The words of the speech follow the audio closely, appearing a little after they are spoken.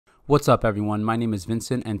What's up everyone, my name is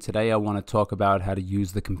Vincent and today I want to talk about how to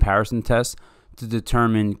use the comparison test to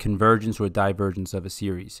determine convergence or divergence of a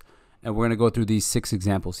series. And we're going to go through these 6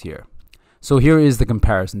 examples here. So here is the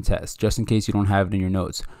comparison test, just in case you don't have it in your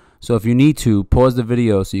notes. So if you need to, pause the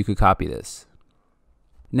video so you could copy this.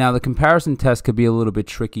 Now the comparison test could be a little bit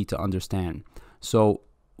tricky to understand. So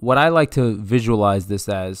what I like to visualize this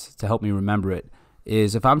as, to help me remember it,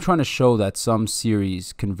 is if I'm trying to show that some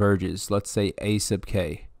series converges, let's say a sub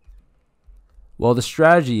k. Well, the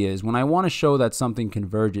strategy is when I want to show that something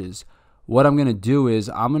converges, what I'm going to do is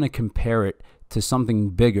I'm going to compare it to something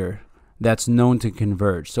bigger that's known to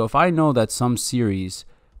converge. So if I know that some series,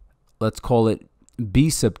 let's call it b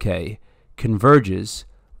sub k, converges,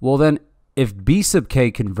 well then if b sub k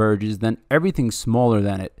converges, then everything smaller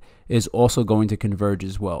than it is also going to converge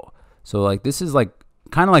as well. So like this is like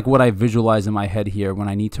kind of like what I visualize in my head here when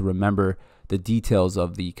I need to remember the details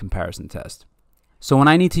of the comparison test. So when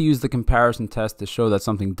I need to use the comparison test to show that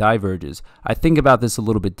something diverges, I think about this a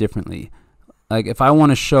little bit differently. Like if I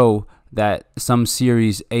want to show that some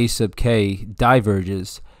series a sub k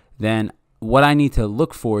diverges, then what I need to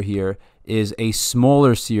look for here is a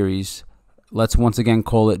smaller series. Let's once again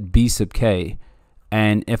call it b sub k.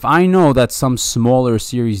 And if I know that some smaller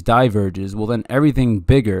series diverges, well then everything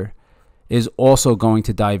bigger is also going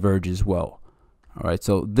to diverge as well. All right,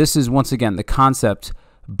 so this is once again the concept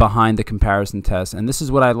behind the comparison test, and this is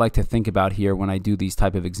what I like to think about here when I do these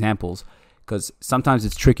type of examples, because sometimes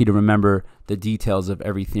it's tricky to remember the details of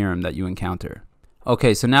every theorem that you encounter.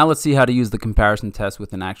 Okay, so now let's see how to use the comparison test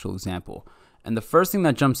with an actual example. And the first thing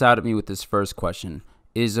that jumps out at me with this first question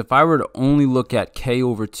is if I were to only look at k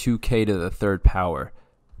over 2k to the third power,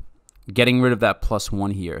 getting rid of that plus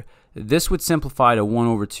 1 here, this would simplify to 1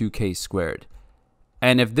 over 2k squared.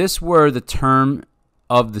 And if this were the term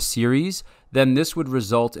of the series, then this would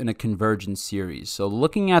result in a convergent series. So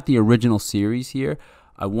looking at the original series here,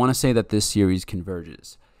 I want to say that this series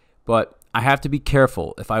converges. But I have to be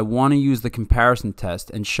careful. If I want to use the comparison test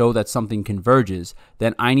and show that something converges,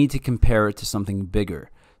 then I need to compare it to something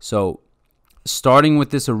bigger. So starting with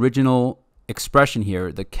this original expression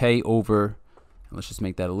here, the k over, let's just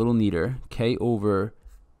make that a little neater, k over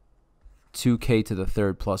 2k to the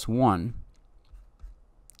third plus 1.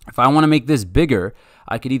 If I want to make this bigger,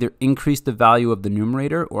 I could either increase the value of the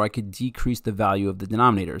numerator or I could decrease the value of the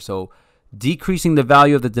denominator. So decreasing the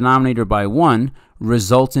value of the denominator by 1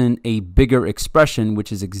 results in a bigger expression,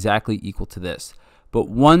 which is exactly equal to this. But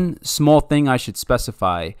one small thing I should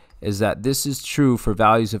specify is that this is true for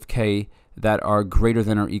values of k that are greater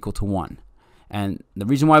than or equal to 1. And the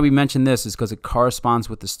reason why we mention this is because it corresponds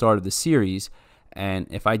with the start of the series. And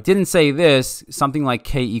if I didn't say this, something like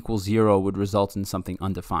k equals 0 would result in something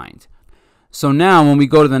undefined. So now when we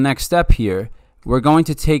go to the next step here, we're going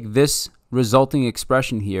to take this resulting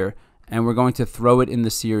expression here and we're going to throw it in the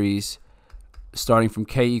series starting from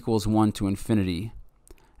k equals 1 to infinity.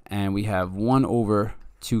 And we have 1 over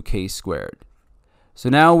 2k squared. So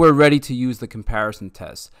now we're ready to use the comparison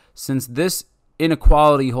test. Since this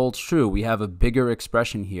inequality holds true, we have a bigger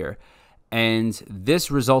expression here. And this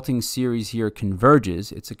resulting series here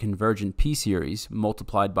converges. It's a convergent p-series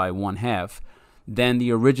multiplied by 1/2. Then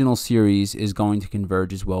the original series is going to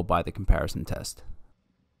converge as well by the comparison test.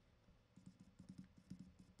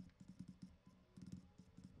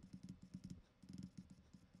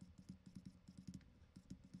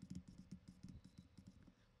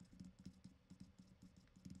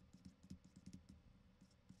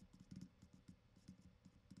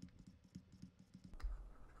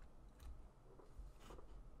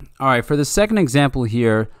 All right, for the second example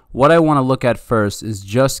here, what I want to look at first is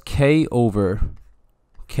just k over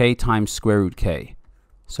k times square root k.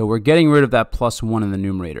 So we're getting rid of that plus 1 in the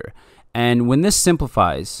numerator. And when this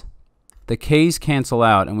simplifies, the k's cancel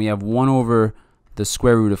out and we have 1 over the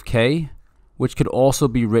square root of k, which could also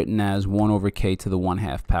be written as 1 over k to the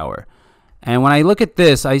 1/2 power. And when I look at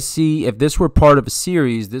this, I see if this were part of a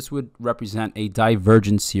series, this would represent a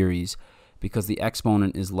divergent series because the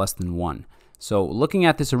exponent is less than 1. So looking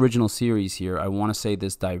at this original series here, I want to say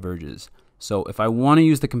this diverges. So if I want to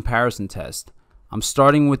use the comparison test, I'm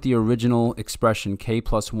starting with the original expression k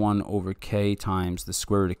plus 1 over k times the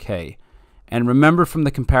square root of k. And remember from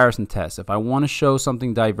the comparison test, if I want to show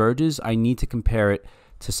something diverges, I need to compare it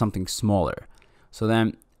to something smaller. So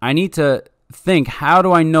then I need to think, how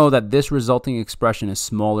do I know that this resulting expression is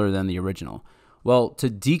smaller than the original? Well, to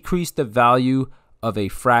decrease the value of a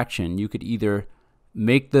fraction, you could either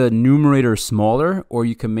make the numerator smaller or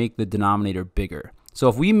you can make the denominator bigger. So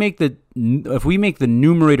if we make the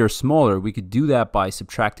numerator smaller, we could do that by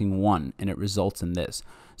subtracting 1 and it results in this.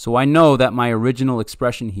 So I know that my original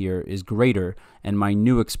expression here is greater and my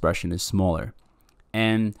new expression is smaller.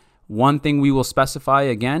 And one thing we will specify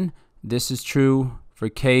again, this is true for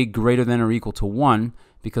k greater than or equal to 1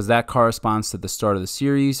 because that corresponds to the start of the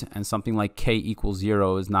series, and something like k equals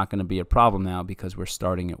 0 is not going to be a problem now because we're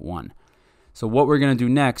starting at 1. So what we're going to do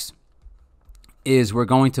next is we're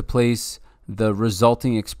going to place the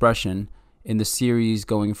resulting expression in the series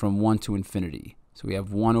going from 1 to infinity. So we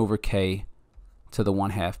have 1 over k to the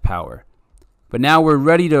 1/2 power. But now we're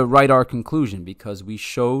ready to write our conclusion because we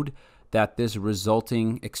showed that this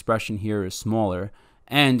resulting expression here is smaller,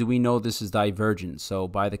 and we know this is divergent. So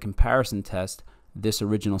by the comparison test, this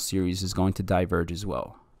original series is going to diverge as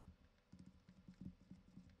well.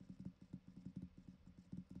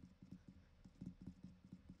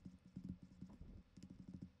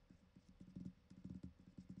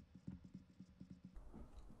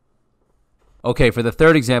 Okay, for the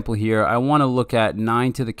third example here, I want to look at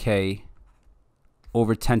 9 to the k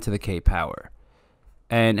over 10 to the k power.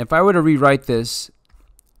 And if I were to rewrite this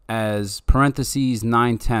as parentheses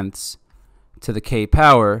 9/10 to the k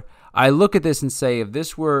power, I look at this and say if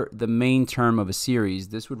this were the main term of a series,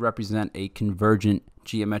 this would represent a convergent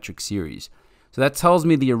geometric series. So that tells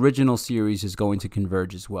me the original series is going to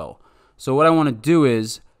converge as well. So what I want to do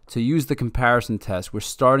is to use the comparison test. We're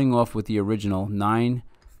starting off with the original 9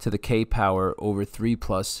 to the k power over 3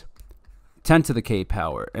 plus 10 to the k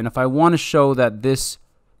power. And if I want to show that this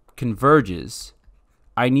converges,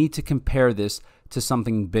 I need to compare this to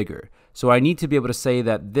something bigger. So I need to be able to say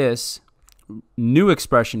that this new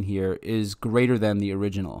expression here is greater than the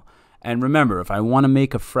original. And remember, if I want to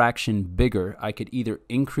make a fraction bigger, I could either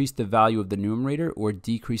increase the value of the numerator or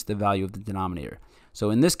decrease the value of the denominator. So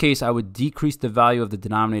in this case, I would decrease the value of the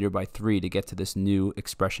denominator by 3 to get to this new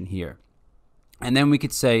expression here. And then we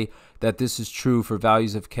could say that this is true for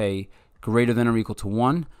values of k greater than or equal to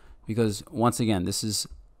 1, because once again, this is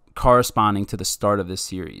corresponding to the start of this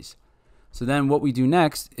series. So then what we do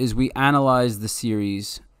next is we analyze the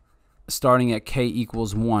series starting at k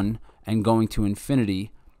equals 1 and going to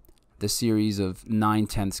infinity, the series of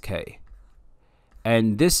 9/10 k.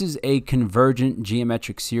 And this is a convergent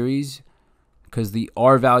geometric series because the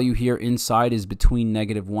r value here inside is between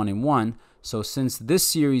 -1 and 1. So since this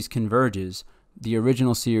series converges, the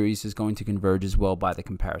original series is going to converge as well by the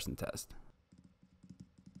comparison test.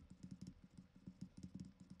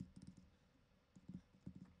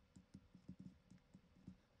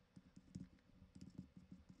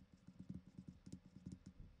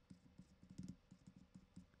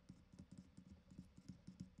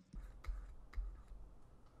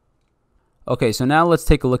 Okay, so now let's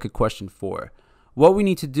take a look at question 4. What we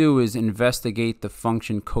need to do is investigate the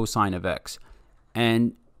function cosine of x.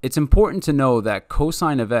 And it's important to know that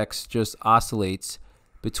cosine of x just oscillates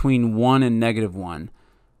between 1 and -1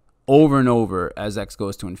 over and over as x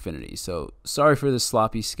goes to infinity. So sorry for this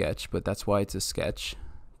sloppy sketch, but that's why it's a sketch.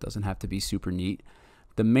 It doesn't have to be super neat.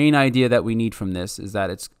 The main idea that we need from this is that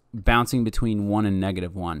it's bouncing between 1 and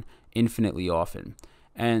 -1 infinitely often.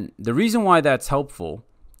 And the reason why that's helpful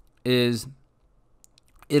is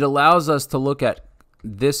it allows us to look at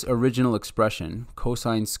this original expression,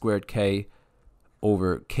 cosine squared k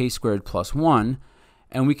over k squared plus 1,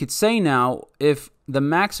 and we could say now if the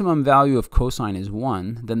maximum value of cosine is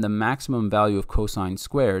 1, then the maximum value of cosine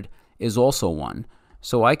squared is also 1.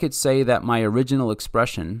 So I could say that my original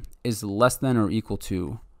expression is less than or equal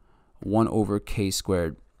to 1 over k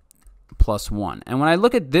squared plus 1. And when I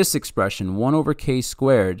look at this expression, 1 over k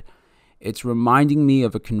squared, it's reminding me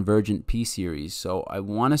of a convergent p-series. So I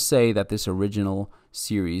want to say that this original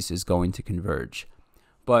series is going to converge.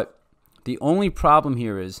 But the only problem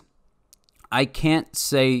here is I can't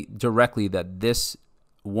say directly that this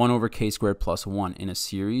 1 over k squared plus 1 in a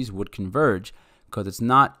series would converge because it's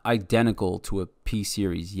not identical to a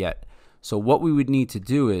p-series yet. So what we would need to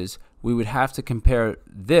do is we would have to compare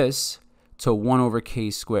this to 1 over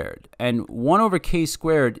k squared. And 1 over k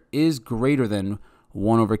squared is greater than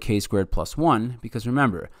 1 over k squared plus 1 because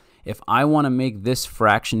remember, if I want to make this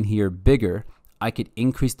fraction here bigger, I could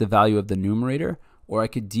increase the value of the numerator or I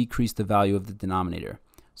could decrease the value of the denominator.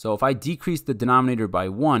 So if I decrease the denominator by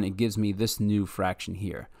 1, it gives me this new fraction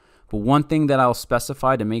here. But one thing that I'll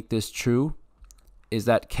specify to make this true is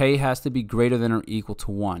that k has to be greater than or equal to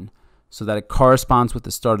 1 so that it corresponds with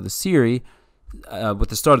the start of the series,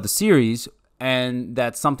 and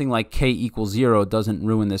that something like k equals 0 doesn't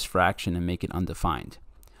ruin this fraction and make it undefined.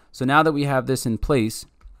 So now that we have this in place,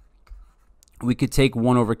 we could take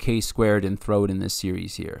 1 over k squared and throw it in this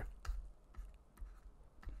series here.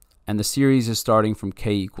 And the series is starting from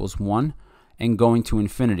k equals 1 and going to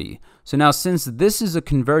infinity. So now since this is a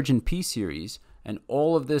convergent p-series, and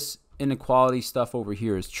all of this inequality stuff over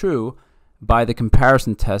here is true, by the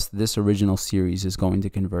comparison test, this original series is going to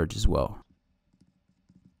converge as well.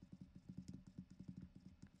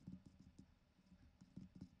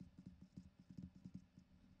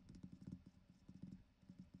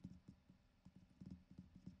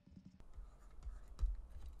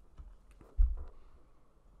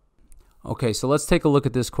 Okay, so let's take a look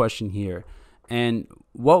at this question here. And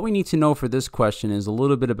what we need to know for this question is a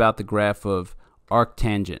little bit about the graph of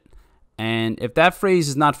arctangent. And if that phrase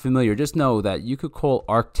is not familiar, just know that you could call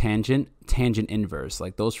arctangent tangent inverse.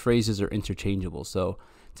 Like, those phrases are interchangeable. So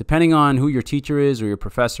depending on who your teacher is or your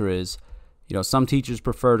professor is, you know, some teachers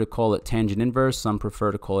prefer to call it tangent inverse, some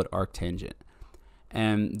prefer to call it arctangent.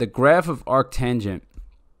 And the graph of arctangent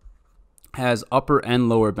has upper and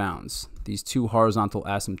lower bounds, these two horizontal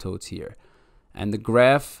asymptotes here. And the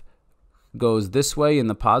graph goes this way in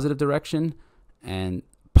the positive direction, and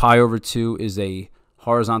pi over 2 is a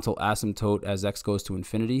horizontal asymptote as x goes to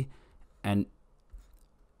infinity, and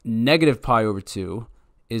negative pi over 2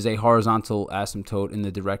 is a horizontal asymptote in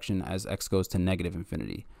the direction as x goes to negative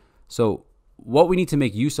infinity. So what we need to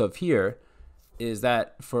make use of here is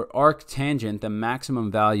that for arctangent, the maximum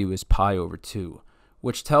value is pi over 2,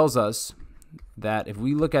 which tells us that if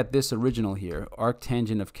we look at this original here,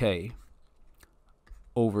 arctangent of k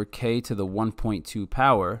over k to the 1.2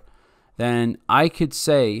 power, then I could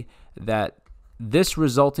say that this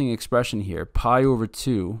resulting expression here, pi over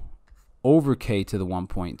 2 over k to the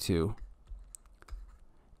 1.2,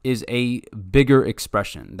 is a bigger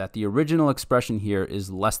expression, that the original expression here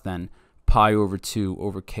is less than pi over 2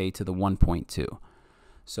 over k to the 1.2.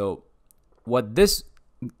 So what this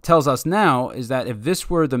tells us now is that if this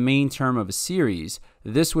were the main term of a series,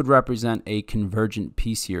 this would represent a convergent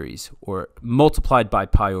p-series, or multiplied by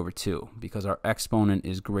pi over 2, because our exponent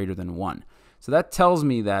is greater than 1. So that tells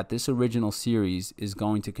me that this original series is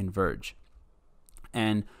going to converge.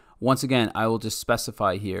 And once again, I will just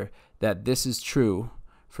specify here that this is true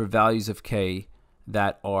for values of k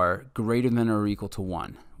that are greater than or equal to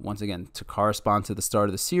 1. Once again, to correspond to the start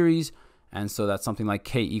of the series, and so that something like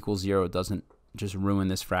k equals 0 doesn't just ruin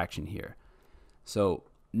this fraction here. So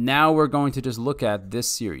now we're going to just look at this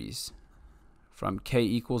series from k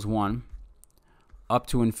equals 1 up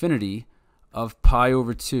to infinity of pi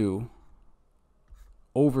over 2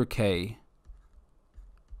 over k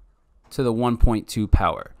to the 1.2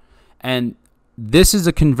 power. And this is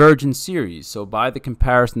a convergent series, so by the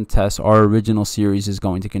comparison test, our original series is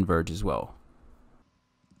going to converge as well.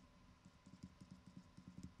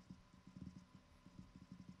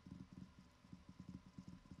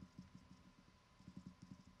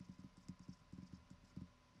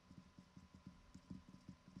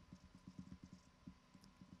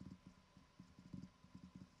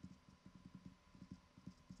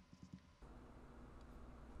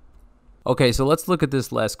 Okay, so let's look at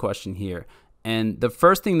this last question here. And the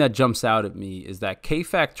first thing that jumps out at me is that k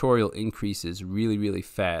factorial increases really, really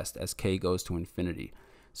fast as k goes to infinity.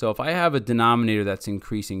 So if I have a denominator that's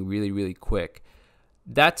increasing really, really quick,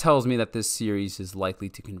 that tells me that this series is likely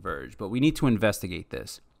to converge. But we need to investigate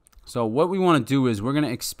this. So what we want to do is we're going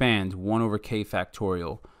to expand 1 over k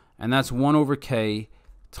factorial, and that's 1 over k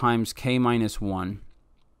times k minus 1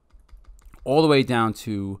 all the way down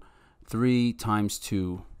to 3 times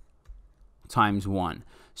 2 times 1.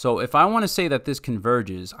 So if I want to say that this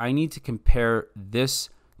converges, I need to compare this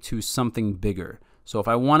to something bigger. So if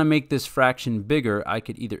I want to make this fraction bigger, I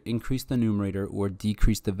could either increase the numerator or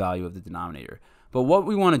decrease the value of the denominator. But what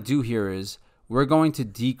we want to do here is we're going to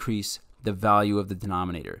decrease the value of the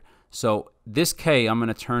denominator. So this k, I'm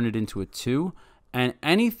going to turn it into a 2, and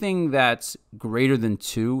anything that's greater than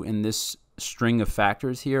 2 in this string of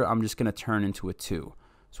factors here, I'm just going to turn into a 2.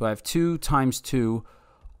 So I have 2 times 2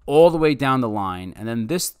 all the way down the line, and then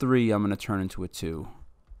this 3 I'm going to turn into a 2.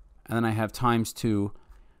 And then I have times 2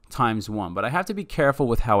 times 1. But I have to be careful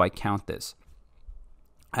with how I count this.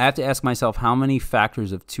 I have to ask myself, how many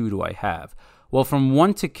factors of 2 do I have? Well, from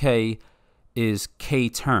 1 to k is k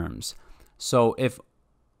terms. So if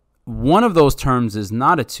one of those terms is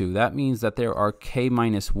not a 2, that means that there are k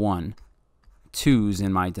minus 1 2's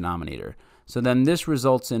in my denominator. So then this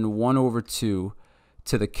results in 1 over 2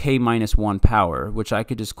 to the k minus 1 power, which I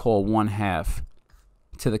could just call 1/2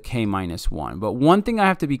 to the k minus 1. But one thing I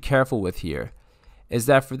have to be careful with here is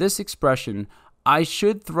that for this expression, I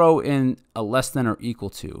should throw in a less than or equal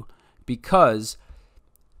to, because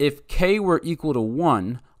if k were equal to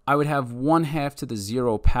 1, I would have 1/2 to the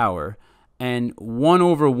 0 power, and 1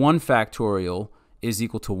 over 1 factorial is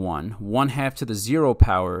equal to 1. 1/2 to the 0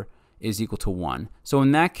 power is equal to 1. So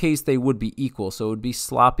in that case, they would be equal. So it would be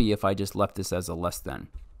sloppy if I just left this as a less than.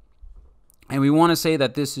 And we want to say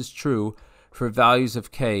that this is true for values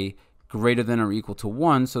of k greater than or equal to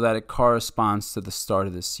 1 so that it corresponds to the start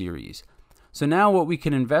of this series. So now what we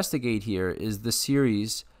can investigate here is the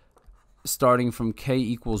series starting from k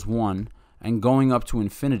equals 1 and going up to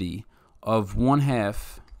infinity of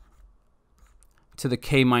 1/2 to the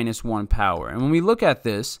k minus 1 power. And when we look at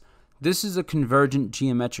this, this is a convergent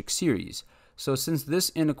geometric series. So since this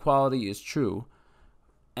inequality is true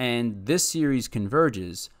and this series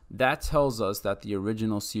converges, that tells us that the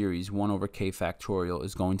original series 1 over k factorial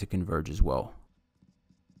is going to converge as well.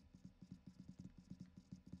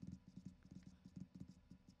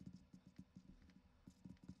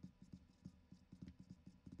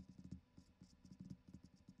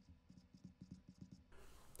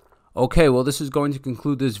 Okay, well, this is going to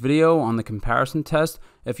conclude this video on the comparison test.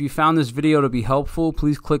 If you found this video to be helpful,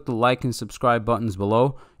 please click the like and subscribe buttons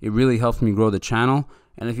below. It really helps me grow the channel.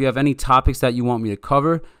 And if you have any topics that you want me to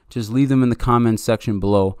cover, just leave them in the comments section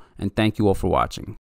below. And thank you all for watching.